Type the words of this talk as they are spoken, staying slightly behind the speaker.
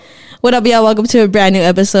What up, y'all? Welcome to a brand new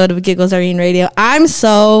episode of Giggles Arena Radio. I'm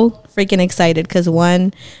so freaking excited because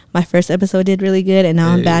my first episode did really good, and now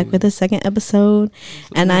I'm back with a second episode,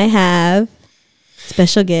 and I have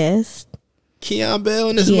special guest Keon Bell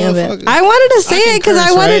in this motherfucker. I wanted to say it because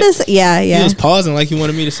I wanted to say, yeah. You was pausing like you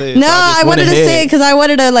wanted me to say it. No, so I wanted to say it because I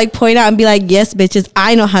wanted to like point out and be like, yes, bitches,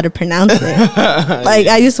 I know how to pronounce it. Like,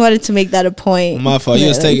 I just wanted to make that a point. My fault. You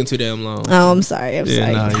was taking too damn long. Oh, I'm sorry. I'm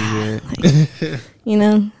sorry. Nah, you good. You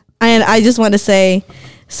know, and I just want to say,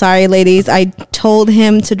 sorry, ladies. I told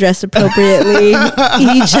him to dress appropriately.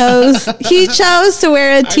 He chose to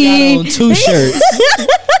wear a tee. I got on 2 shirts.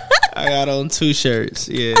 I got on 2 shirts.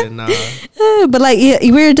 Yeah, nah. But like,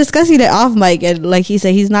 we were discussing it off mic, and like he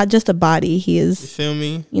said, he's not just a body. He is. You feel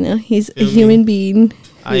me? You know, he's a human being.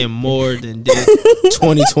 I am more than this.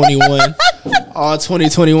 2021. All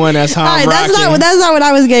 2021. That's how I'm rocking. That's not what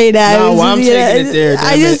I was getting at. No, well, I'm taking it there.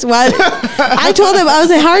 I told him, I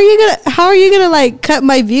was like, how are you gonna like cut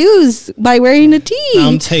my views by wearing a tee?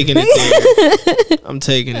 I'm taking it there. I'm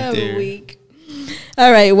taking it there. Weak.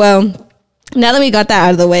 All right. Well, now that we got that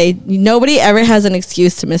out of the way, nobody ever has an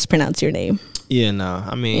excuse to mispronounce your name. Yeah, nah.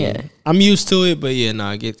 I mean, I'm used to it, but yeah,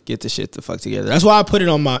 nah. Get the shit the fuck together. That's why I put it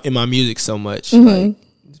on in my music so much. Mm-hmm. Like,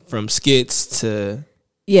 from skits to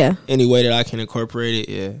any way that I can incorporate it.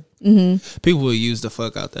 Yeah. Mm-hmm. People will use the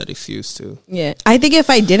fuck out that excuse too. Yeah, I think if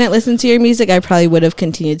I didn't listen to your music, I probably would have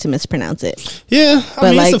continued to mispronounce it. Yeah, I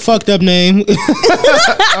mean, like, it's a fucked up name.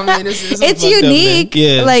 I mean, it's unique.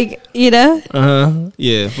 Yeah, like, you know.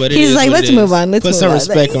 Yeah, but he's like, let's move on. Let's put some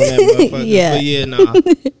respect on that motherfucker. Yeah, but yeah, nah.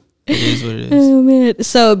 It is what it is. Oh man!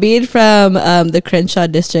 So, being from the Crenshaw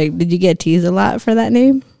district, did you get teased a lot for that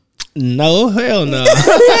name? No, hell no.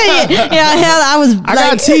 I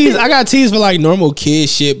got teased for like normal kid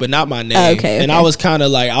shit, but not my name. Okay. And I was kind of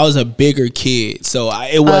like, I was a bigger kid, so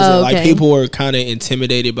it wasn't like people were kind of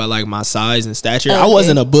intimidated by like my size and stature. I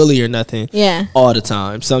wasn't a bully or nothing. Yeah. All the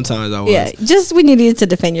time. Sometimes I was. Yeah. Just when you needed to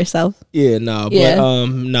defend yourself. Yeah. No. Yeah. But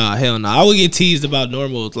nah. Hell no. I would get teased about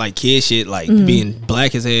normal like kid shit, like being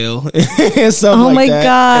black as hell and stuff like that. Oh my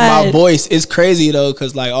god. And my voice is crazy though,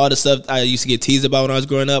 because like all the stuff I used to get teased about when I was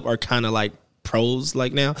growing up are kind of like pros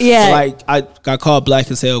like now. Yeah. But, like I got called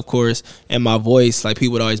black as hell, of course, and my voice, like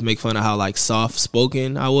people would always make fun of how like soft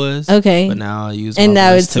spoken I was. Okay. But now I use my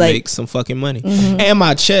voice to make some fucking money. And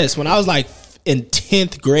my chest, when I was like in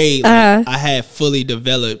 10th grade, like, I had fully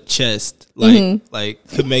developed chest. Like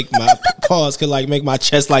could make my paws could like make my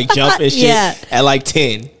chest like jump and shit at like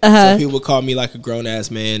 10. So people would call me like a grown ass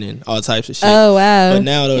man and all types of shit. Oh wow. But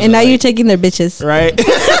now now like, you're taking their bitches. Right.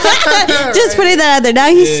 Just putting that out there. Now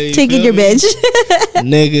he's taking your bitch.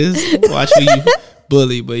 Niggas. Watch me you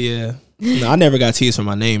bully, but yeah. No, I never got teased for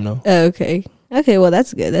my name though. Oh, okay. Okay, well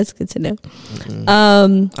that's good. That's good to know.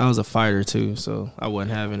 I was a fighter too, so I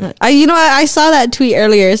wasn't having it. I saw that tweet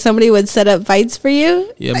earlier. Somebody would set up fights for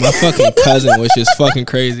you. Yeah, my fucking cousin was just fucking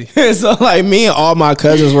crazy. So like me and all my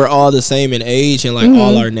cousins were all the same in age, and like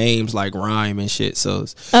all our names like rhyme and shit. So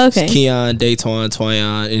it's Keon, Dayton,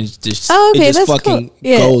 Toyon, and it just fucking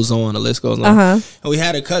goes on. The list goes on. And we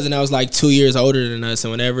had a cousin that was like 2 years older than us,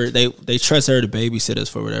 and whenever they trust her to babysit us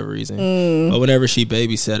for whatever reason, but whenever she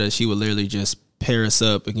babysat us, she would literally just pair us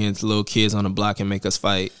up against little kids on the block and make us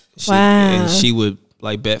fight. And she would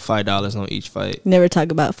like bet $5 on each fight. Never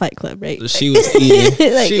talk about Fight Club, right? She was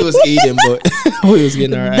eating. Like, she was eating, but we was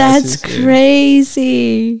getting our asses. That's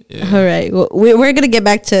crazy. Yeah. All right. Well, we're gonna get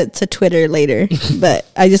back to Twitter later, but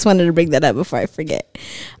I just wanted to bring that up before I forget.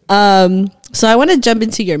 So I want to jump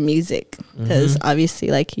into your music because obviously,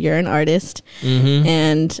 like, you're an artist,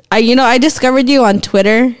 and I discovered you on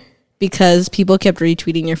Twitter because people kept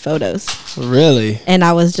retweeting your photos. Really? And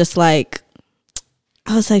I was like,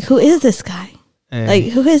 who is this guy? Hey. Like,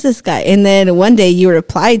 who is this guy? And then one day you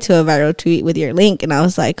replied to a viral tweet with your link, and I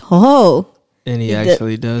was like, oh. And he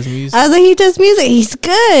actually does music? I was like, he does music. He's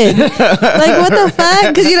good. Like, what the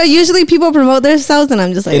fuck? Because, usually people promote themselves, and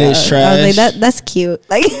I'm just like, it is trash. I was like, that's cute.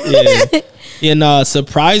 Like, yeah, no,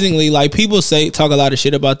 surprisingly, like, people talk a lot of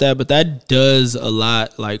shit about that, but that does a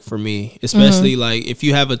lot, like, for me. Especially, like, if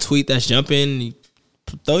you have a tweet that's jumping,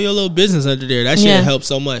 throw your little business under there. That shit helps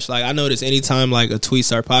so much. Like, I notice anytime like a tweet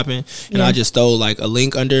start popping and I just throw like a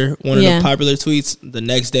link under one of the popular tweets, the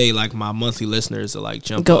next day like my monthly listeners will like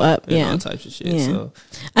go up and all types of shit. So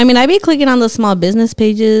I mean, I be clicking on the small business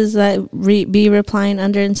pages that be replying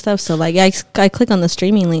under and stuff. So like I click on the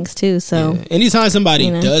streaming links too. So anytime somebody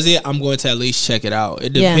does it, I'm going to at least check it out.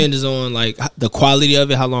 It depends on like the quality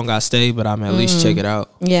of it, how long I stay, but I'm at least check it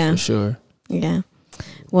out. Yeah, for sure. Yeah.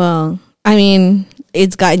 Well, I mean,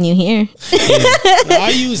 it's gotten you here.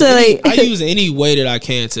 I use any way that I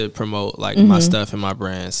can to promote like my stuff and my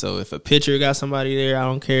brand. So if a picture got somebody there, I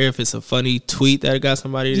don't care. If it's a funny tweet that got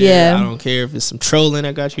somebody there, I don't care. If it's some trolling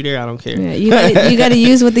that got you there, I don't care. Yeah, you got to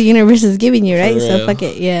use what the universe is giving you, right? So fuck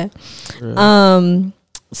it. Yeah.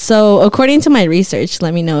 So according to my research,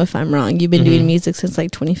 let me know if I'm wrong. You've been doing music since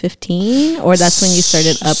like 2015, or that's when you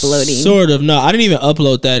started uploading? Sort of. No, I didn't even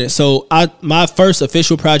upload that. So my first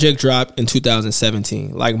official project dropped in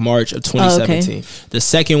 2017, like March of 2017. Okay. The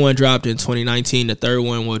second one dropped in 2019. The third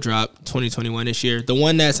one will drop 2021 this year. The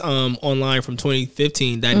one that's online from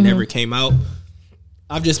 2015 that never came out.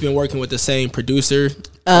 I've just been working with the same producer,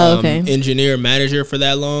 engineer, manager for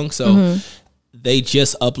that long. So they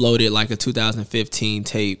just uploaded like a 2015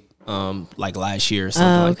 tape like last year or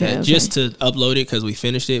something like that. Just to upload it because we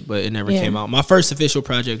finished it, but it never came out. My first official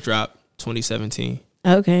project dropped 2017.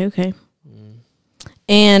 Okay.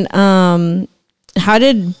 And how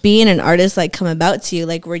did being an artist like come about to you?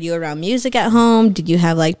 Like, were you around music at home? Did you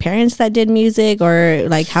have like parents that did music, or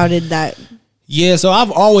like how did that... Yeah, so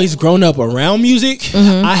I've always grown up around music.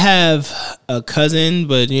 I have a cousin,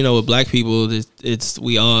 but you know, with black people, it's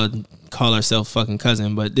we all call ourselves fucking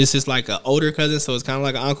cousin, but this is like an older cousin, so it's kind of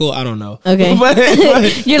like an uncle. I don't know. Okay, but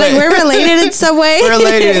you're like, we're related in some way. We're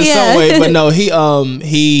related in some way, but no,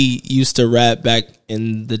 he used to rap back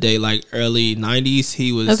in the day, like early 90s.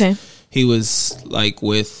 He was like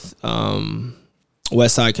with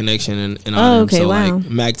West Side Connection and all them. So like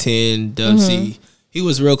Mac 10, Dub C. He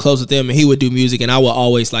was real close with them, and he would do music, and I would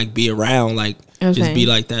always like be around, like just be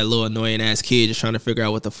like that little annoying ass kid, just trying to figure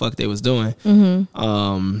out what the fuck they was doing.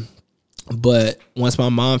 But once my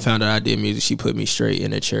mom found out I did music, she put me straight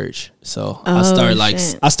in the church. So I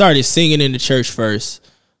started singing in the church first,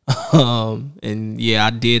 and yeah,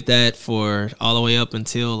 I did that for all the way up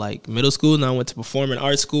until like middle school. And I went to performing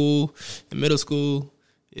arts school in middle school.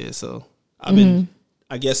 Yeah, so I've been,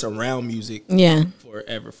 I guess, around music.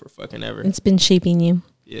 Forever, for fucking ever. It's been shaping you.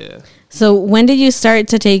 Yeah. So when did you start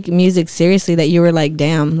to take music seriously, that you were like,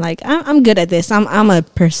 damn, like I'm good at this. I'm gonna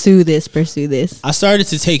pursue this. I started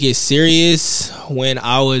to take it serious when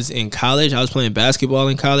I was in college. I was playing basketball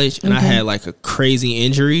in college, and I had like a crazy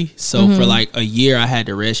injury. So for like a year, I had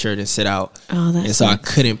to redshirt and sit out. I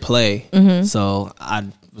couldn't play. So I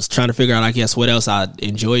was trying to figure out, I guess, what else I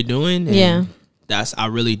enjoyed doing. And I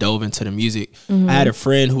really dove into the music. I had a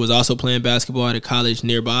friend who was also playing basketball at a college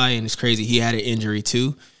nearby, and it's crazy. He had an injury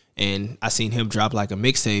too, and I seen him drop like a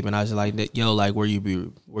mixtape, and I was like, "Yo, like where you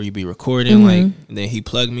be recording?" Like, and then he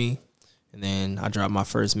plugged me, and then I dropped my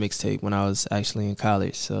first mixtape when I was actually in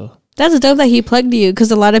college. So that's dope that he plugged you,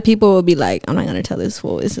 because a lot of people will be like, "I'm not gonna tell this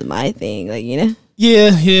fool. This is my thing," like, you know.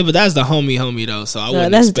 Yeah, but that's the homie though. So I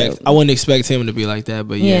wouldn't expect him to be like that.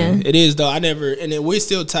 But yeah, it is though. We're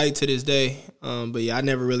still tight to this day. But yeah, I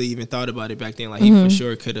never really even thought about it back then. Like he for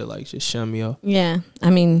sure could have like just shunned me off. Yeah,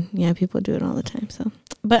 I mean, yeah, people do it all the time. So,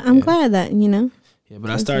 but I'm glad that, you know. Yeah,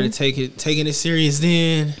 but I started taking it serious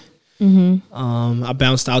then. I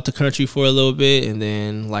bounced out the country for a little bit, and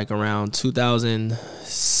then like around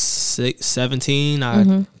 2017,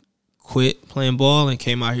 I quit playing ball and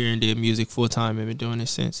came out here and did music full time, and been doing it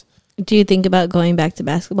since. Do you think about going back to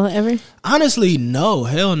basketball ever? Honestly, no.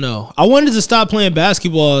 Hell no. I wanted to stop playing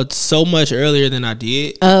basketball so much earlier than I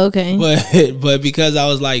did. Oh, okay. But because I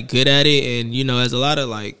was like good at it, and you know, as a lot of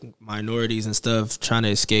like minorities and stuff trying to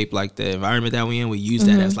escape like the environment that we in, we use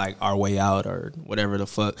that as like our way out or whatever the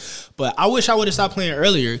fuck. But I wish I would have stopped playing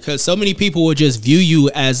earlier, because so many people would just view you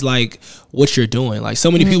as like what you're doing. Like so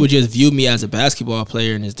many people just view me as a basketball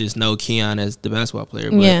player, and it's just no Keon as the basketball player.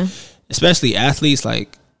 But especially athletes,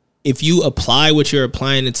 like if you apply what you're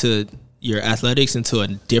applying into your athletics into a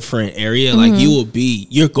different area, like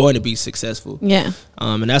you're going to be successful. Yeah.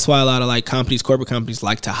 And that's why a lot of like corporate companies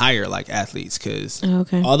like to hire like athletes, because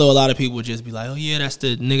although a lot of people would just be like, oh yeah, that's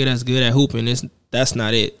the nigga that's good at hooping, that's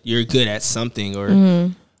not it. You're good at something,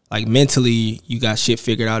 or like mentally you got shit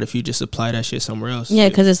figured out if you just apply that shit somewhere else. Yeah,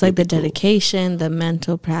 because it's like the dedication, the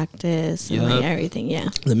mental practice, and like everything. Yeah,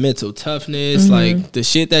 the mental toughness, like the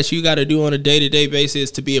shit that you got to do on a day-to-day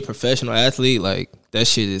basis to be a professional athlete. Like that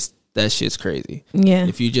shit's crazy. Yeah,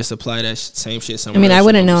 if you just apply that same shit somewhere. I mean, I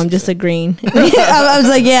wouldn't know. I'm just agreeing. I was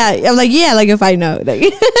like, yeah. I'm like, yeah. Like if I know,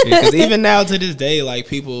 like, because even now to this day, like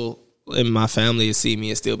people in my family see me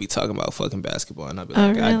and still be talking about fucking basketball, and I'll be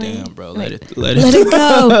like, God damn, bro, let it go. Let it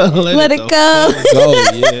go.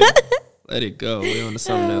 Yeah. Let it go. We're on to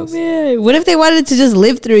something else. Man. What if they wanted to just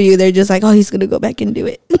live through you? They're just like, oh, he's gonna go back and do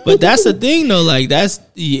it. But that's the thing though, like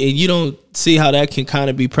you don't see how that can kind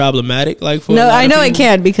of be problematic. Like, for no, I know it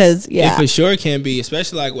can, because it for sure can be,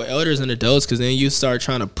 especially like with elders and adults, because then you start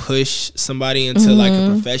trying to push somebody into like a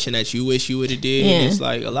profession that you wish you would have did. And it's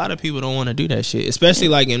like a lot of people don't want to do that shit, especially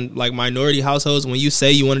like in like minority households. When you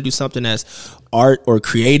say you want to do something that's art or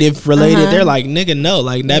creative related, they're like, nigga, no,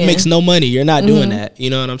 like that makes no money. You're not doing that. You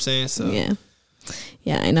know what I'm saying? So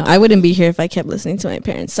yeah, I know. I wouldn't be here if I kept listening to my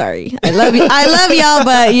parents. Sorry. I love you. I love y'all,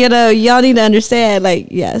 but you know, y'all need to understand. Like,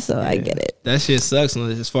 so I get it. That shit sucks.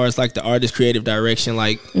 As far as like the artist creative direction,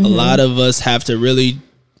 like a lot of us have to really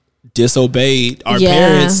disobey our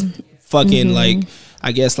parents. Fucking like,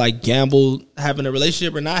 I guess like gamble having a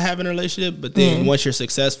relationship or not having a relationship, but then once you're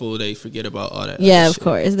successful, they forget about all that. Yeah, of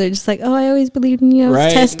course. They're just like, oh, I always believed in you. I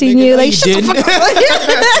was testing you. Like, shut the fuck up.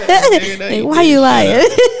 Like, why are you lying?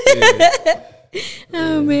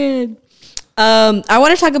 Oh man. I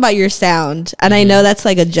want to talk about your sound, and I know that's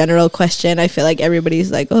like a general question. I feel like everybody's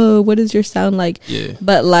like, oh, what is your sound like?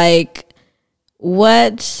 But like,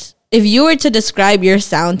 what if you were to describe your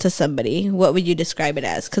sound to somebody, what would you describe it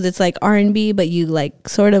as? Because it's like R&B, but you like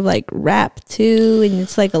sort of like rap too, and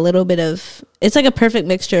it's like a little bit of, it's like a perfect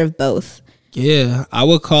mixture of both. I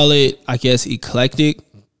would call it, I guess, eclectic,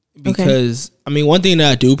 because I mean, one thing that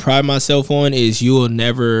I do pride myself on is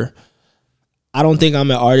I don't think I'm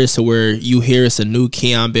an artist to where you hear it's a new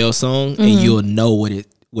Keon Bell song and you'll know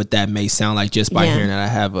what that may sound like just by hearing that I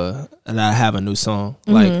have a new song.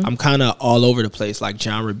 Like, I'm kind of all over the place, like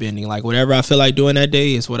genre bending. Like, whatever I feel like doing that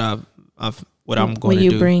day is what I'm going to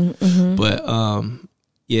do. Bring. But I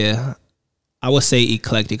would say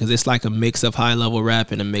eclectic, because it's like a mix of high level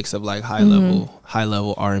rap and a mix of like high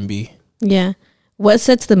level R&B. Yeah. What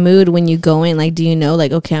sets the mood when you go in? Like, do you know,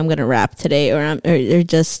 like, okay, I'm gonna rap today, or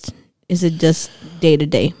just. Is it just day to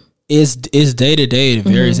day? It's day to day. It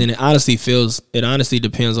varies, and it honestly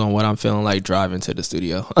depends on what I'm feeling like driving to the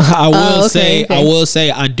studio. I will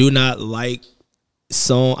say I do not like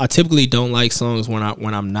song. I typically don't like songs when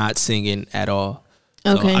I'm not singing at all.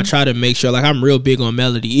 So I try to make sure, like, I'm real big on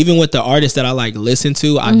melody. Even with the artists that I like listen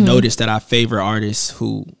to, I noticed that I favor artists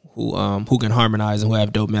who can harmonize and who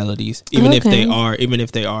have dope melodies, even if they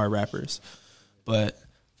are rappers. But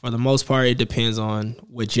for the most part, it depends on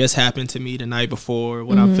what just happened to me the night before,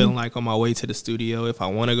 what I'm feeling like on my way to the studio, if I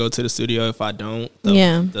want to go to the studio, if I don't,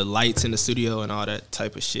 the lights in the studio and all that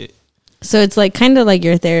type of shit. So it's like kind of like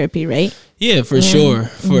your therapy, right? Yeah, for sure.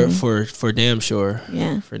 For damn sure.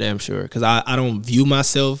 Yeah. For damn sure. Because I don't view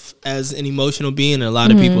myself as an emotional being. A lot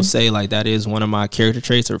of people say like that is one of my character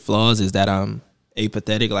traits or flaws, is that I'm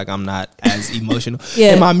apathetic, like I'm not as emotional.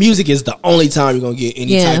 And my music is the only time you're gonna get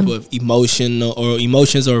any type of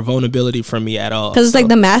emotions or vulnerability from me at all, because it's like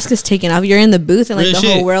the mask is taken off, you're in the booth and like the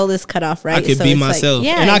whole world is cut off, right? I could be myself,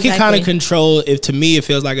 like, and I can kind of control, if to me it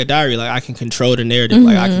feels like a diary, like I can control the narrative,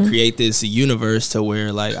 like I can create this universe to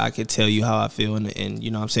where like I can tell you how I feel, and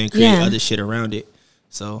you know what I'm saying, create other shit around it.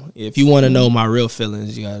 So if you want to know my real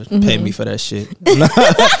feelings, you gotta pay me for that shit.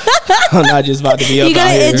 I'm not just about to be up you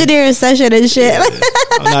gotta engineer a session and shit.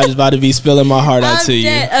 I'm not just about to be spilling my heart out to you.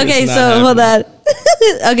 Okay, so hold on.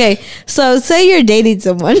 Okay, so say you're dating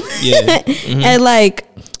someone, and like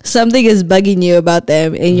something is bugging you about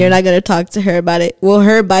them, and you're not gonna talk to her about it. Will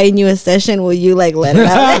her buying you a session? Will you like let it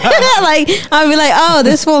out? Like, I'll be like, oh,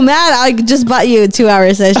 this fool mad. I just bought you a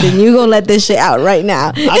 2-hour session. You gonna let this shit out right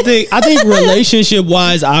now? I think relationship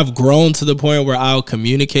wise, I've grown to the point where I'll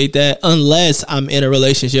communicate that, unless I'm in a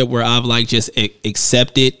relationship where I've like just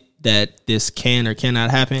accepted that this can or cannot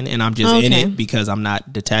happen, and I'm just in it because I'm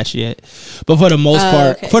not detached yet. But for the most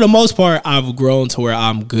part, I've grown to where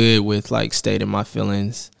I'm good with like stating my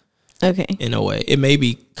feelings. Okay. In a way, it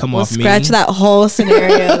maybe come off me. Scratch that whole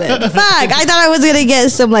scenario. Then. Fuck, I thought I was gonna get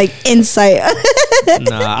some like insight.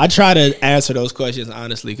 Nah, I try to answer those questions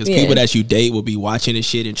honestly, because people that you date will be watching this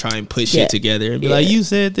shit and try and put shit together and be like, "You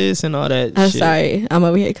said this" and all that. I'm sorry, I'm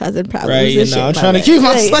over here causing problems. Right? You know, I'm trying to keep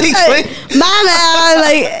my slate clean. My man,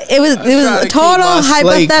 like it was a total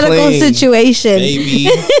hypothetical situation. Baby,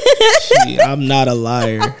 I'm not a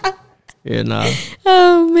liar. Yeah, nah.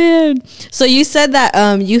 Oh man. So you said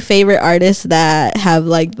that you favorite artists that have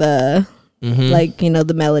like the like, you know,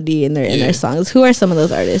 the melody in their songs. Who are some of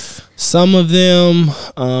those artists? Some of them,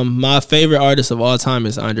 my favorite artist of all time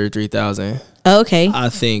is Andre 3000. Oh, okay. I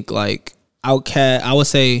think like Outkast, I would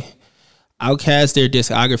say Outkast, their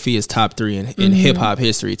discography is top 3 in hip hop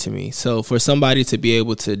history to me. So for somebody to be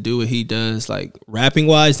able to do what he does, like rapping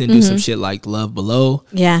wise, and do some shit like Love Below,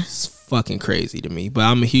 it's fucking crazy to me. But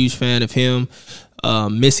I'm a huge fan of him.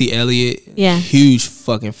 Missy Elliott, huge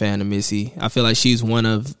fucking fan of Missy. I feel like she's one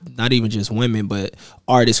of not even just women, but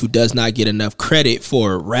artists who does not get enough credit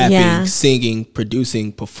for rapping, singing,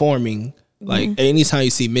 producing, performing Like anytime you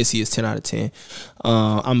see Missy, it's 10 out of 10.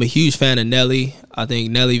 I'm a huge fan of Nelly. I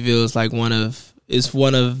think Nellyville is like one of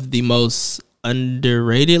the most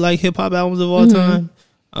underrated like hip hop albums of all time.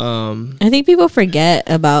 I think people forget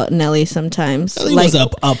about Nelly sometimes. Nelly was a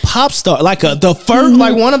pop star, like the first,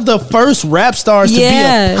 like one of the first rap stars to be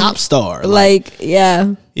a pop star. Like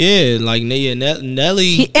Nelly. He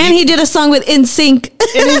did a song with NSYNC.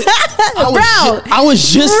 I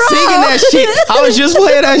was just singing that shit. I was just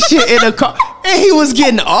playing that shit in the car, and he was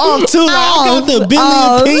getting off too. Like, I got the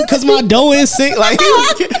Billy Pink because my dough in sync. Like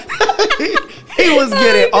he was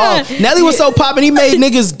getting off. Nelly was so popping, he made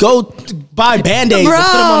niggas go buy Band-Aids and put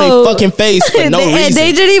them on their fucking face for no reason. And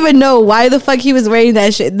they didn't even know why the fuck he was wearing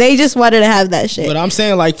that shit. They just wanted to have that shit. But I'm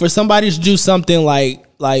saying, like, for somebody to do something like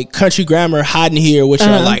Country Grammar, Hiding Here, which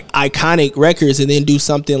are like iconic records, and then do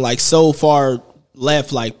something like so far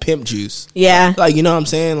left like Pimp Juice. Yeah. Like, you know what I'm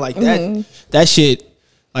saying? Like that shit.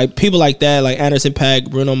 Like people like that, like Anderson .Paak,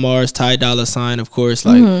 Bruno Mars, Ty Dolla $ign, of course.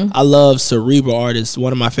 Like I love cerebral artists.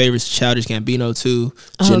 One of my favorites, Childish Gambino too,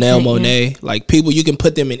 Janelle Monáe. Yeah. Like people, you can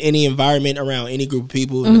put them in any environment around any group of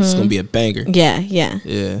people, and it's gonna be a banger.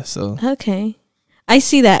 Yeah. So okay, I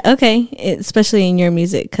see that. Okay, especially in your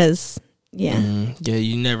music, because. Yeah,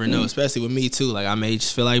 you never know, especially with me too. Like I may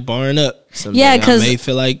just feel like barring up. Yeah, because I may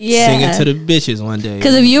feel like singing to the bitches one day.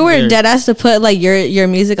 Because if you were dead ass to put like your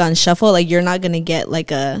music on shuffle, like you're not gonna get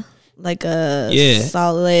like a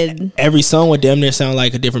solid. Every song would damn near sound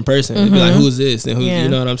like a different person. It'd be like, who's this? And who? You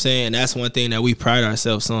know what I'm saying? And that's one thing that we pride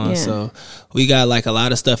ourselves on. So we got like a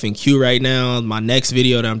lot of stuff in queue right now. My next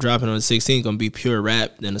video that I'm dropping on the 16th gonna be pure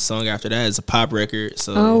rap. Then the song after that is a pop record.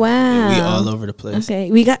 So we all over the place.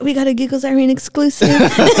 Okay, we got a Giggles Irene exclusive.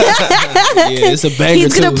 It's a banger.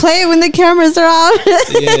 He's gonna play it when the cameras are off.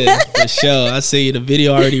 Yeah, for sure. I see you the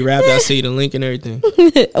video already wrapped. I see you the link and everything.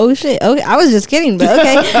 Oh shit. Okay, I was just kidding, but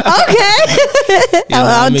okay. I'll take it.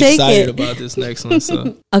 I'm excited about this next one.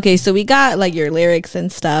 So okay, so we got like your lyrics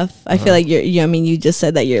and stuff. I feel like you just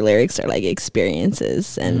said that your lyrics are like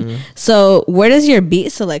experiences, and so where does your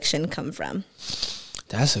beat selection come from?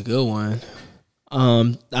 That's a good one.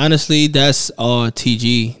 Honestly, that's all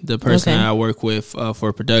TG, the person that I work with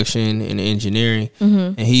for production and engineering,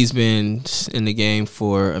 and he's been in the game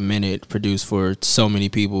for a minute, produced for so many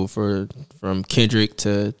people, from Kendrick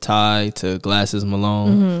to Ty to Glasses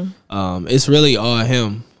Malone. It's really all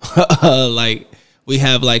him. Like we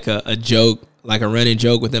have like a joke, like a running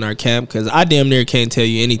joke within our camp, because I damn near can't tell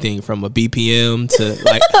you anything from a BPM to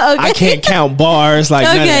like I can't count bars like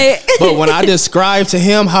nothing. But when I describe to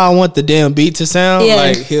him how I want the damn beat to sound,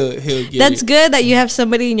 like he'll get That's good that you have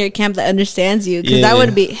somebody in your camp that understands you, because that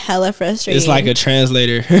would be hella frustrating. It's like a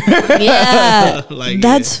translator. Like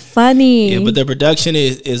that's funny. Yeah, but the production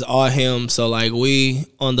is all him. So like we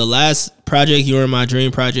on the last project, You Were My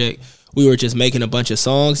Dream project, we were just making a bunch of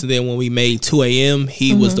songs, and then when we made 2 a.m.,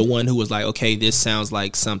 he was the one who was like, okay, this sounds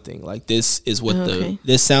like something. Like this is what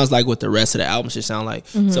this sounds like what the rest of the album should sound like.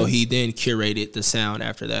 So he then curated the sound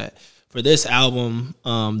after that. For this album,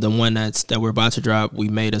 the one that we're about to drop, we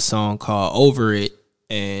made a song called Over It,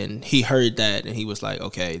 and he heard that and he was like,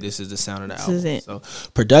 okay, this is the sound of the album. So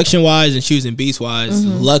production wise and choosing beats wise,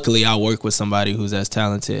 luckily I work with somebody who's as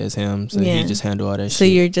talented as him. So he just handle all that shit. So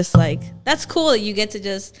you're just like, that's cool. You get to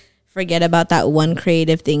just forget about that one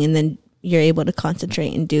creative thing, and then you're able to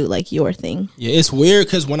concentrate and do like your thing. Yeah, it's weird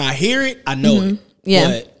because when I hear it, I know it. Yeah.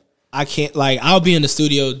 But I can't, like, I'll be in the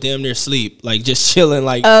studio damn near sleep, like just chilling,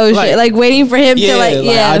 like, shit, like waiting for him to like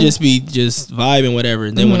I'll just be just vibing, whatever.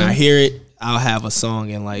 And then when I hear it, I'll have a song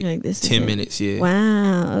in like 10 minutes. Yeah.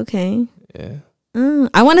 Wow. Okay. Yeah.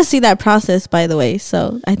 I want to see that process, by the way.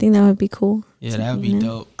 So I think that would be cool. Yeah, that would be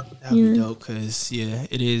dope. That'd be dope, because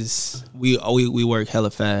it is. We work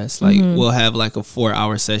hella fast. Like we'll have like a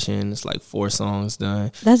 4-hour session. It's like 4 songs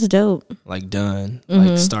done. That's dope. Like done,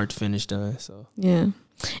 like start to finish done. So yeah.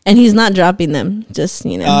 And he's not dropping them, just,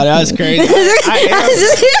 you know. Oh, that was crazy. I'm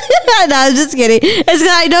just kidding. It's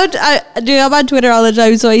because I'm on Twitter all the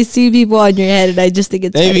time, so I see people on your head, and I just think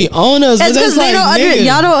it's they funny. Be on us. It's because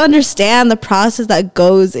y'all don't understand the process that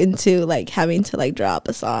goes into like having to like drop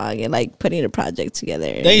a song and like putting a project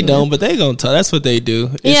together. They don't, but they gonna tell. That's what they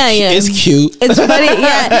do. It's cute. It's funny.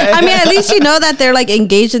 Yeah, I mean, at least you know that they're like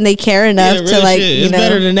engaged and they care enough to like. Shit. It's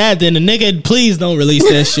better than that. Than the nigga. Please don't release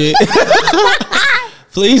that shit.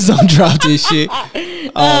 Please don't drop this shit.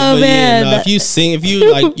 Oh man! Yeah, if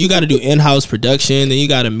you like, you got to do in-house production, then you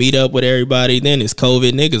got to meet up with everybody. Then it's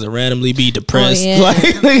COVID. Niggas will randomly be depressed. Like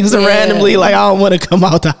niggas are randomly like, I don't want to come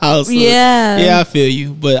out the house. So, yeah, I feel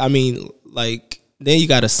you. But I mean, like, then you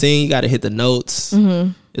got to sing. You got to hit the notes.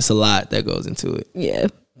 It's a lot that goes into it. Yeah.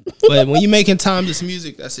 But when you're making time to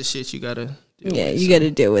music, that's the shit you gotta deal with. You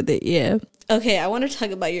gotta deal with it. Yeah. Okay, I want to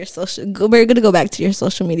talk about your we're gonna go back to your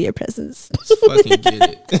social media presence. Let's fucking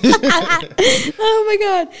get it. Oh my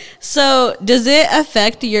god. So does it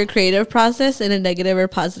affect your creative process in a negative or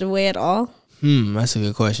positive way at all? That's a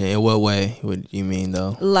good question. In what way would you mean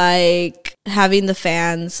though? Like having the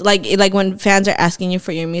fans, like when fans are asking you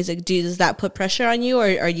for your music, does that put pressure on you, or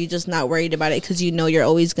are you just not worried about it because you know you're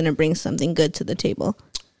always gonna bring something good to the table?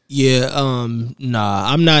 Yeah,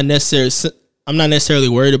 nah, I'm not necessarily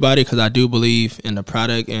worried about it because I do believe in the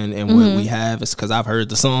product and what we have. It's because I've heard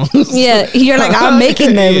the songs. Yeah, you're like, I'm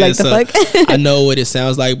making them. Yeah, like the fuck. I know what it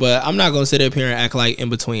sounds like, but I'm not gonna sit up here and act like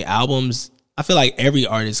in between albums. I feel like every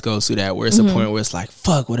artist goes through that where it's a point where it's like,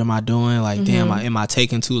 fuck, what am I doing? Like, damn, am I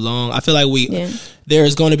taking too long? I feel like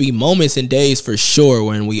there's going to be moments and days for sure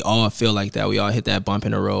when we all feel like that. We all hit that bump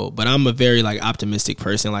in the road. But I'm a very like optimistic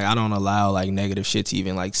person. Like I don't allow like negative shit to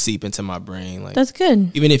even like seep into my brain. Like that's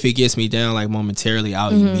good. Even if it gets me down like momentarily,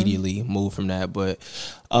 I'll immediately move from that. But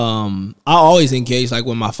I always engage like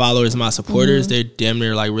with my followers, my supporters. They're damn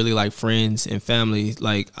near like really like friends and family.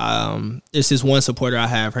 Like there's this one supporter I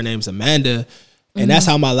have. Her name's Amanda. And that's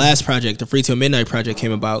how my last project, the Free Till Midnight project,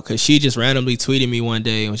 came about. Because she just randomly tweeted me one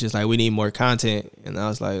day and was just like, we need more content. And I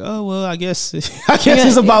was like, oh, well, I guess it's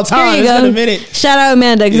about time. It's been a minute. Shout out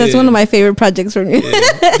Amanda, because that's one of my favorite projects from you.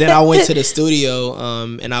 Then I went to the studio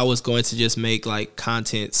and I was going to just make like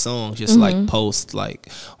content songs, just like post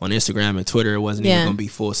like on Instagram and Twitter. It wasn't even going to be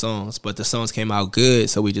full songs. But the songs came out good,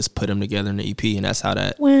 so we just put them together in the EP. And that's how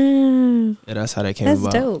that, that's how that came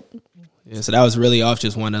about. That's dope. Yeah, so that was really off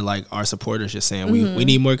just one of like our supporters just saying we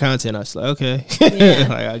need more content. I was like, okay.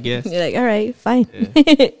 Like I guess. You're like, all right, fine.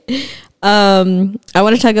 Yeah. I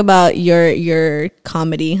want to talk about your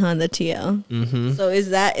comedy on the TL. So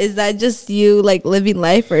is that just you like living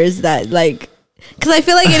life, or is that like, because I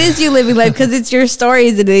feel like it is you living life because it's your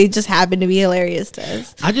stories and they just happen to be hilarious to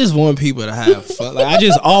us. I just want people to have fun. Like I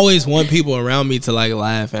just always want people around me to like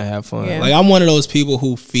laugh and have fun. Like I'm one of those people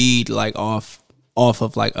who feed like off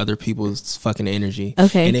of like other people's fucking energy.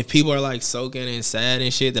 Okay. And if people are like soaking and sad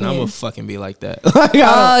and shit, then I'm gonna fucking be like that.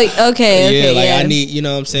 Like, okay. I need, you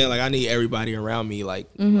know what I'm saying? Like I need everybody around me like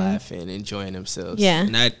laughing, enjoying themselves. Yeah.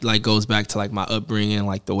 And that like goes back to like my upbringing,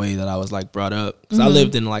 like the way that I was like brought up. Because I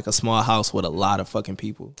lived in like a small house with a lot of fucking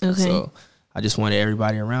people. Okay. So I just wanted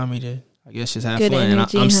everybody around me to, I guess, just have fun. And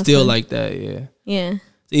I'm still fun. Like that. Yeah. Yeah.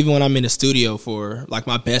 Even when I'm in the studio for like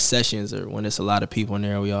my best sessions or when it's a lot of people in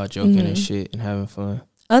there, we all joking and shit and having fun.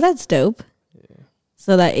 Oh, that's dope. Yeah.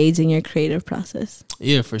 So that aids in your creative process.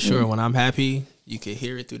 Yeah, for sure. When I'm happy, you can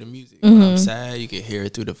hear it through the music. When I'm sad, you can hear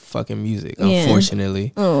it through the fucking music.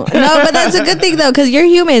 Unfortunately. Oh. No, but that's a good thing though, because you're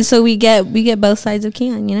human, so we get both sides of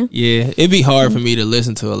Keon, you know? Yeah, it'd be hard for me to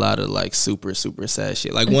listen to a lot of like super, super sad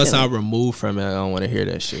shit. Like once I'm removed from it, I don't want to hear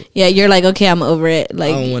that shit. Yeah, you're like, okay, I'm over it.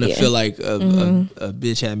 Like I don't want to feel like a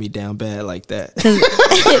bitch had me down bad like that.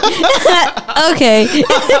 Okay.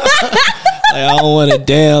 Like, I don't want to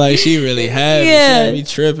damn like she really had me. She had me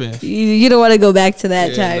tripping. You don't want to go back to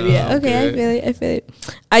that time. No, okay, I feel it.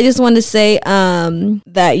 I just want to say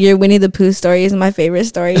that your Winnie the Pooh story is my favorite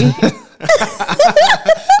story.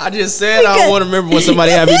 I just said I don't want to remember when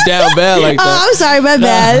somebody had me down bad like that. Oh, I'm sorry, my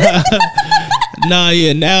bad. Now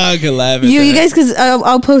I can laugh at you guys, because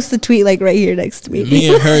I'll post the tweet like right here next to me.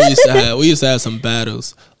 Me and her used to have some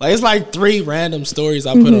battles. Like it's like 3 random stories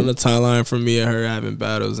I put on the timeline from me and her having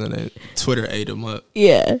battles, and then Twitter ate them up.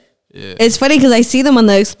 Yeah. It's funny because I see them on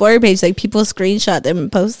the Explorer page. Like people screenshot them and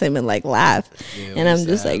post them and like laugh, and I'm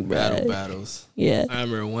just like, bro. Battles. Yeah. I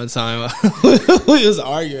remember one time we was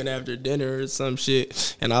arguing after dinner or some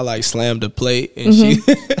shit, and I like slammed a plate, and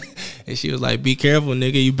she was like, "Be careful,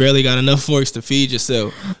 nigga. You barely got enough forks to feed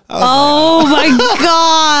yourself." Oh my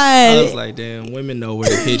god! I was like, damn, women know where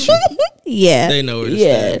to hit you. Yeah, they know where to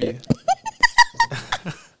stab you.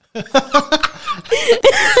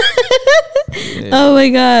 Oh my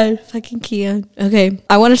god, fucking Keon. Okay,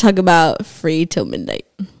 I want to talk about Free Till Midnight.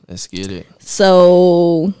 Let's get it.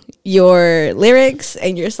 So your lyrics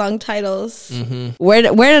and your song titles, where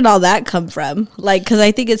did all that come from? Like, because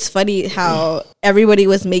I think it's funny how everybody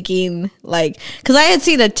was making like, because I had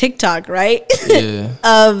seen a TikTok, right? Yeah.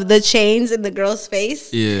 Of the chains in the girl's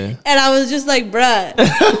face. Yeah. And I was just like, bruh.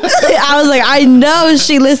 I was like, I know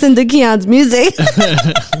she listened to Keon's music.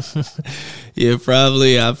 Yeah,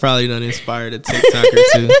 probably. I probably done inspired a TikToker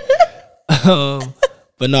too.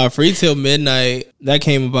 But no, Free Till Midnight, that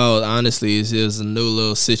came about, honestly, it was a new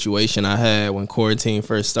little situation I had when quarantine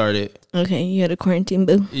first started. Okay, you had a quarantine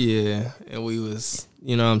boo. Yeah, and we was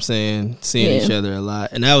you know what I'm saying, seeing each other a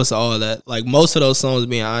lot. And that was all that, like, most of those songs,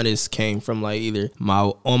 being honest, came from like either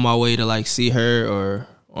on my way to like see her or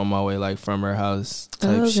on my way like from her house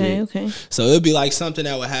type shit. Okay. So it'd be like something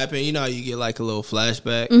that would happen, you know, you get like a little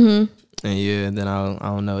flashback. And then I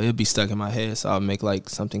don't know, it'd be stuck in my head, so I'll make like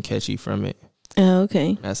something catchy from it. Oh,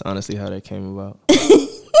 okay. That's honestly how that came about.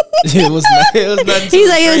 It was nothing. He's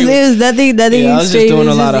like, it was nothing. Yeah, I was just doing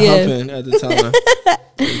a lot of humping at the time.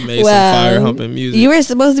 Made some fire humping music. You were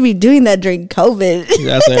supposed to be doing that during COVID.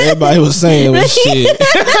 That's what everybody was saying. Was shit.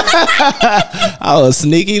 I was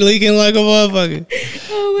sneaky leaking like a motherfucker.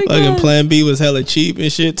 Oh my god. Plan B was hella cheap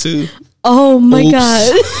and shit too. Oh my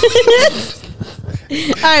god.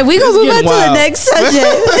 All right, we gonna move on to the next subject.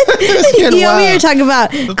 You over here talking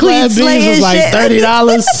about clean slate and like shit. $30.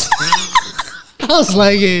 I was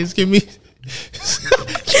like, hey, give me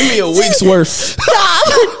a week's worth. Stop.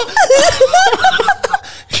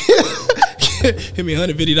 Give me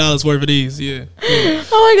 $150 worth of these. Yeah.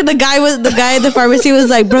 Oh my god, the guy at the pharmacy was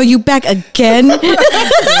like, "Bro, you back again?"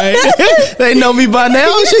 Right? They know me by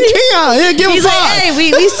now. Shit, Keon, here, give He's him like, "Hey,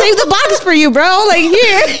 we saved the box for you, bro. Like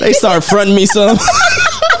here." They start fronting me some.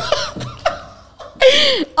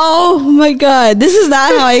 Oh my god, this is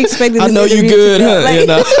not how I expected. I know you good, huh? Like, you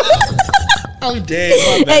know? I'm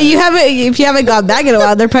dead. Hey, if you haven't gone back in a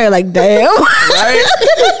while, they're probably like, "Damn." Right?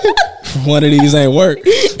 One of these ain't work.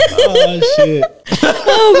 Oh shit.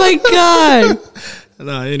 Oh my god.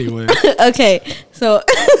 Nah, anyway. Okay, so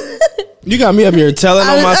you got me up here telling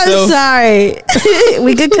on myself. I'm sorry.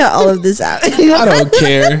 We could cut all of this out. I don't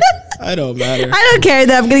care. I don't matter. I don't care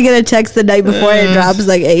that I'm gonna get a text the night before it drops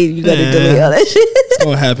like, "Hey, you gotta delete all that shit." It's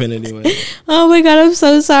gonna happen anyway. Oh my god, I'm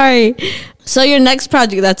so sorry. So your next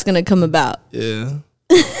project that's gonna come about. Yeah.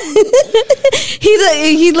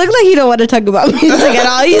 He looked like he don't want to talk about music at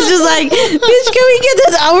all. He's just like, "Bitch, can we get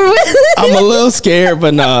this over with?" I'm a little scared,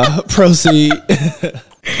 but nah, proceed.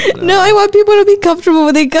 No, I want people to be comfortable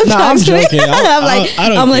when they come talk to me.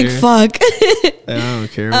 I'm like, fuck. I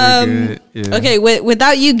don't care. We're good. Yeah. Okay,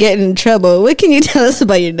 without you getting in trouble, what can you tell us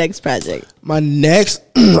about your next project? My next,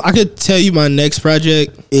 I could tell you my next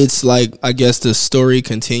project. It's like, I guess the story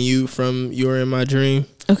continued from You Were in My Dream.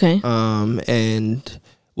 Okay. And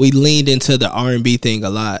we leaned into the R&B thing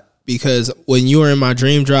a lot. Because when You Were in My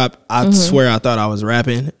Dream dropped, I swear I thought I was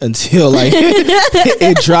rapping until like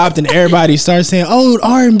it dropped and everybody started saying, "Oh,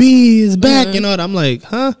 R&B is back," you know. And I'm like,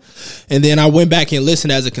 huh? And then I went back and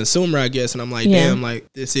listened as a consumer, I guess, and I'm like, damn, like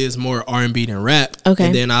this is more R&B than rap. Okay.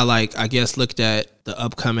 And then I guess looked at the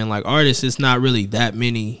upcoming like artists. It's not really that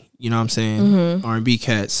many, you know what I'm saying, R&B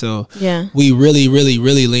cats. So yeah, we really, really,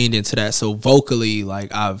 really leaned into that. So vocally,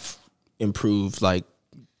 like I've improved like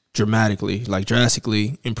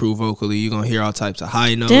drastically improve vocally. You're gonna hear all types of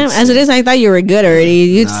high notes. Damn, as it is, I thought you were good already.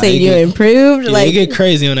 You'd say you improved. Yeah, like it get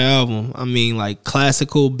crazy on the album. I mean, like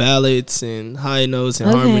classical ballads and high notes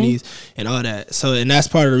and harmonies and all that. So, and that's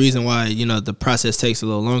part of the reason why, you know, the process takes a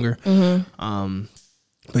little longer.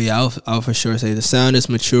 But yeah, I'll for sure say the sound is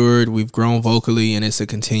matured. We've grown vocally, and it's a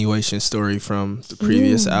continuation story from the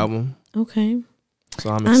previous album. Okay, so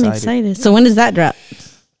I'm excited. So when does that drop?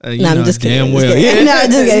 No, I'm just kidding. Damn well. Yeah. No, I'm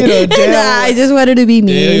just kidding. I just wanted to be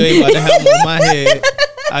mean. You ain't about to have it in my head.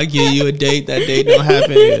 I give you a date. That date don't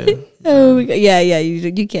happen. Yeah. Oh my God. Yeah.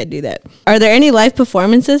 You can't do that. Are there any live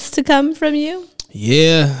performances to come from you?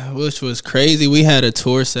 Yeah, which was crazy. We had a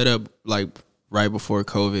tour set up like right before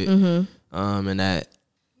COVID, and that,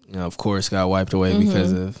 you know, of course, got wiped away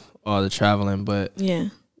because of all the traveling. But yeah,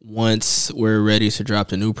 once we're ready to drop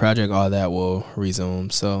the new project, all that will resume.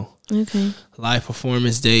 So. Okay. Live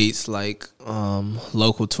performance dates, like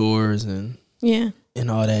local tours and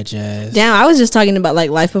all that jazz. Damn, I was just talking about like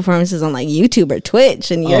live performances on like YouTube or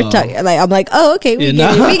Twitch, and you're talking like, I'm like, oh, okay, we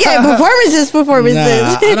get performances.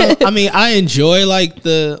 Nah, I mean, I enjoy like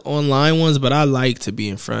the online ones, but I like to be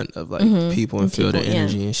in front of like people and feel the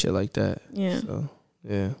energy and shit like that. Yeah. So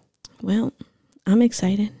yeah. Well, I'm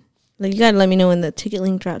excited. Like, you gotta let me know when the ticket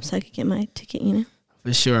link drops so I could get my ticket. You know.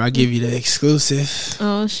 For sure, I'll give you the exclusive.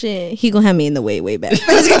 Oh shit, he gonna have me in the way back.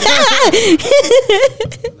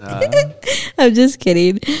 I'm just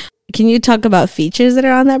kidding. Can you talk about features that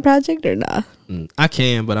are on that project or not? I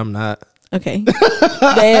can, but I'm not. Okay.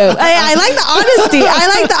 Damn. I like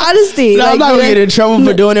the honesty. No, like, I'm not gonna get in trouble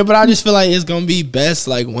for doing it, but I just feel like it's gonna be best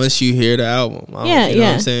like once you hear the album. You know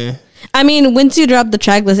what I'm saying? I mean, once you drop the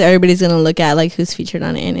track list, everybody's gonna look at like who's featured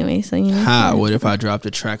on it anyway. So you know. What if I dropped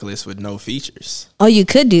a track list with no features? Oh, you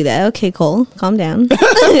could do that. Okay, Cole, calm down.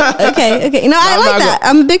 okay. No, I like that.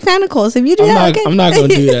 I'm a big fan of Cole. So if you do I'm not gonna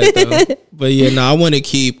do that though. But yeah, no, I want to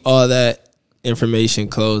keep all that information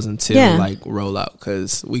closed until like rollout,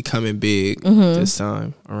 because we coming big this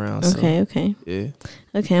time around. Okay. Yeah.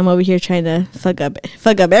 Okay, I'm over here trying to fuck up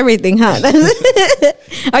everything, huh?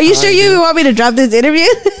 Are you sure you even want me to drop this interview?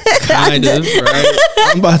 Kind of, right?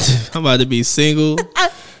 I'm about to be single.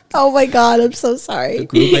 Oh my God, I'm so sorry. The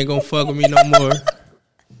group ain't gonna fuck with me no more.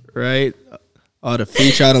 Right? All the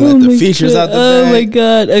feature, I don't let the features out the bag. Oh my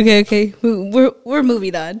God. Okay. We're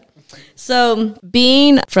moving on. So,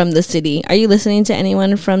 being from the city, are you listening to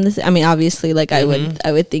anyone from the city? I mean, obviously, like I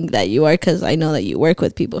would think that you are, because I know that you work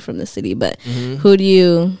with people from the city. But who do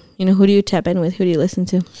you tap in with? Who do you listen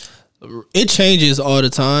to? It changes all the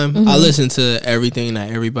time. I listen to everything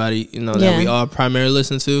that everybody, that we all primarily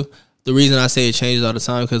listen to. The reason I say it changes all the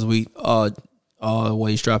time because we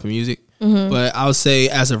always dropping music. But I would say,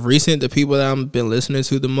 as of recent, the people that I've been listening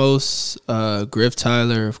to the most, Griff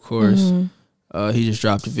Tyler, of course. He just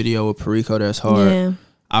dropped a video with Perico that's hard. Yeah.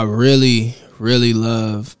 I really, really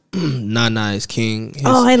love Nana is King.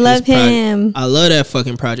 I love him. I love that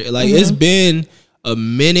fucking project. Like, it's been a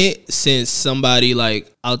minute since somebody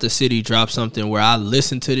like out the city dropped something where I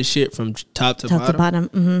listened to the shit from top to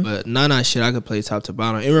bottom. But Nana shit, I could play top to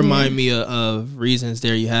bottom. It reminded me of Reasons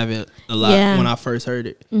There You Have It a lot when I first heard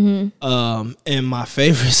it. And my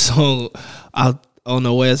favorite song on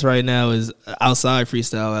the West right now is Outside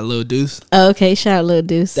Freestyle at Lil Deuce. Oh, okay, shout out Lil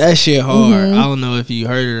Deuce. That shit hard. I don't know if you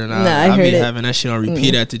heard it or not. No, I heard it. Having that shit on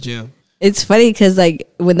repeat at the gym. It's funny because like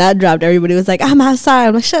when that dropped, everybody was like, "I'm outside."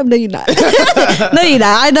 I'm like, "Shut up, no, you're not." No, you're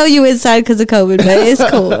not. I know you inside because of COVID, but it's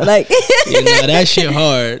cool. Like, that shit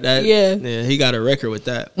hard. Yeah, he got a record with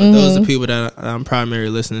that. But those are the people that I'm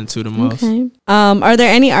primarily listening to the most. Okay. Are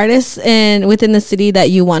there any artists within the city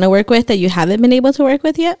that you want to work with that you haven't been able to work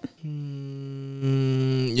with yet?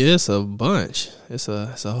 Yeah, it's a bunch. It's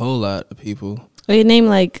a whole lot of people. Or you name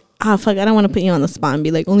like, fuck, I don't want to put you on the spot and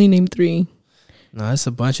be like, only name 3. No, it's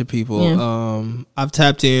a bunch of people. Yeah. I've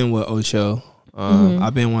tapped in with Ocho.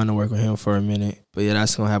 I've been wanting to work with him for a minute. But yeah,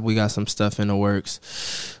 that's going to happen. We got some stuff in the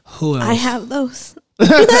works. Who else? I have those.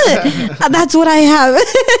 That's what I have.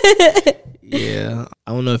 Yeah.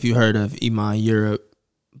 I don't know if you heard of Iman Europe,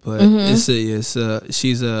 but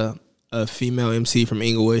she's a female MC from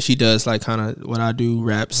Inglewood. She does like kind of what I do,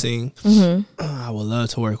 rap, sing. I would love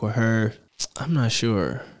to work with her. I'm not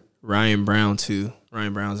sure. Ryan Brown too.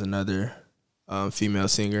 Ryan Brown's another female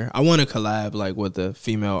singer. I want to collab like with a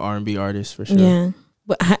female R&B artist for sure. Yeah.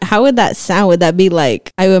 But how would that sound? Would that be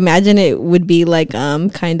like, I would imagine it would be like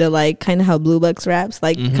kind of how Blue Bucks raps,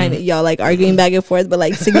 like kind of y'all like arguing back and forth but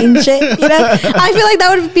like singing shit, I feel like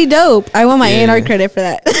that would be dope. I want my A&R credit for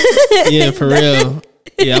that. Yeah, for real.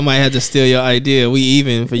 Yeah, I might have to steal your idea. We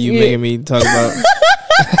even for you making me talk about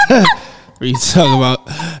for you talk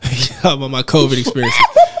about my COVID experience.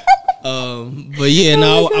 But yeah,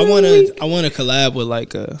 no, I wanna collab with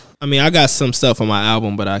like I got some stuff on my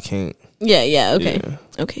album, but I can't. Yeah, okay. Yeah.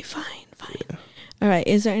 Okay, fine. Yeah. All right.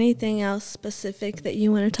 Is there anything else specific that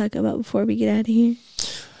you want to talk about before we get out of here?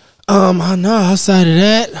 No, outside of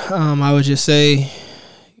that, I would just say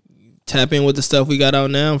tap in with the stuff we got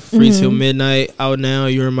out now. Free Till Midnight out now.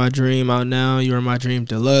 You're in My Dream out now. You're in My Dream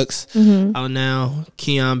Deluxe out now.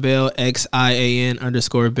 Keon Bell,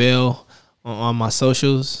 XIAN_Bell on all my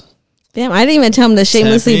socials. Damn, I didn't even tell him to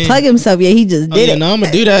shamelessly plug himself yet. He just did it. No, I'm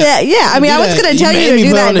gonna do that. Yeah. I mean, I was gonna tell you to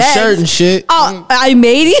do that on the shirt and shit. Oh, I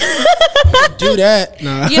made you do that.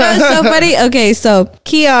 Nah. You know what's so funny? Okay, so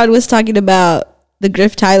Keon was talking about the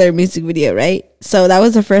Griff Tyler music video, right? So that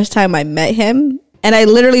was the first time I met him. And I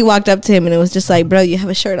literally walked up to him and it was just like, bro, you have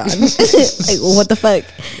a shirt on. Like, what the fuck?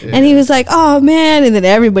 Yeah. And he was like, oh, man. And then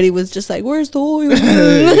everybody was just like, where's the oil?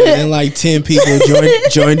 And like 10 people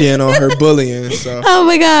joined in on her bullying. So. Oh,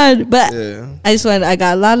 my God. But I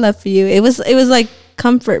got a lot of love for you. It was like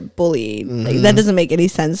comfort bullying. Like, that doesn't make any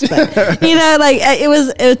sense. But, like it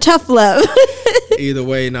was tough love. Either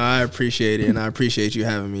way, no, I appreciate it. And I appreciate you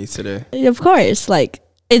having me today. Of course. Like.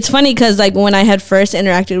 It's funny because like when I had first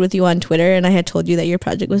interacted with you on Twitter and I had told you that your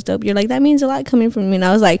project was dope, you're like, that means a lot coming from me. And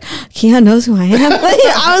I was like, Keon knows who I am.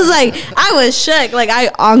 I was shook. Like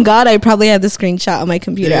on God, I probably had the screenshot on my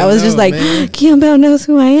computer. I was just like, Keon Bell knows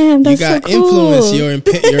who I am. That's so cool. You got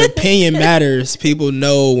influence. Your opinion matters. People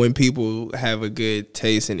know when people have a good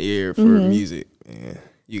taste and ear for music. Yeah.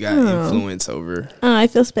 You got influence over. Oh, I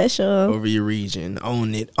feel special. Over your region.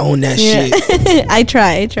 Own it. Own that shit. I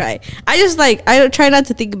try. I try not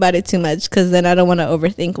to think about it too much because then I don't want to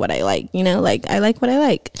overthink what I like. Like I like what I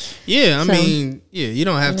like. Yeah, you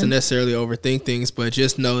don't have to necessarily overthink things, but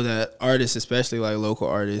just know that artists, especially like local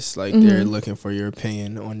artists, like they're looking for your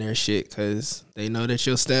opinion on their shit because they know that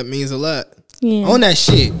your stamp means a lot. Yeah. On that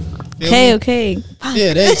shit. Okay.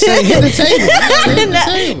 Yeah, they say hit the table. Hit the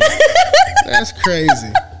table. That's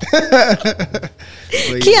crazy.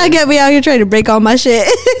 Keon got me out here trying to break all my shit.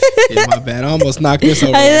 Yeah, my bad. I almost knocked this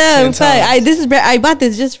over. I know. I bought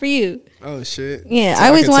this just for you. Oh shit. Yeah, so I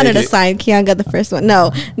always wanted a sign. Keon got the first one.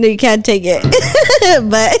 No, you can't take it.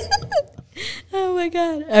 But oh my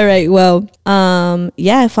god. All right. Well,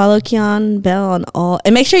 yeah, follow Keon Bell on all,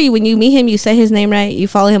 and make sure when you meet him, you say his name right. You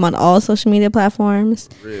follow him on all social media platforms.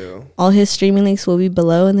 Real. All his streaming links will be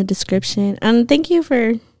below in the description. And thank you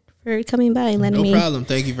for coming by and letting me. No problem.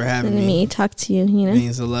 Thank you for having me talk to you. You know,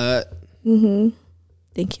 means a lot.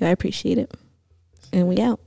 Thank you. I appreciate it. And we out.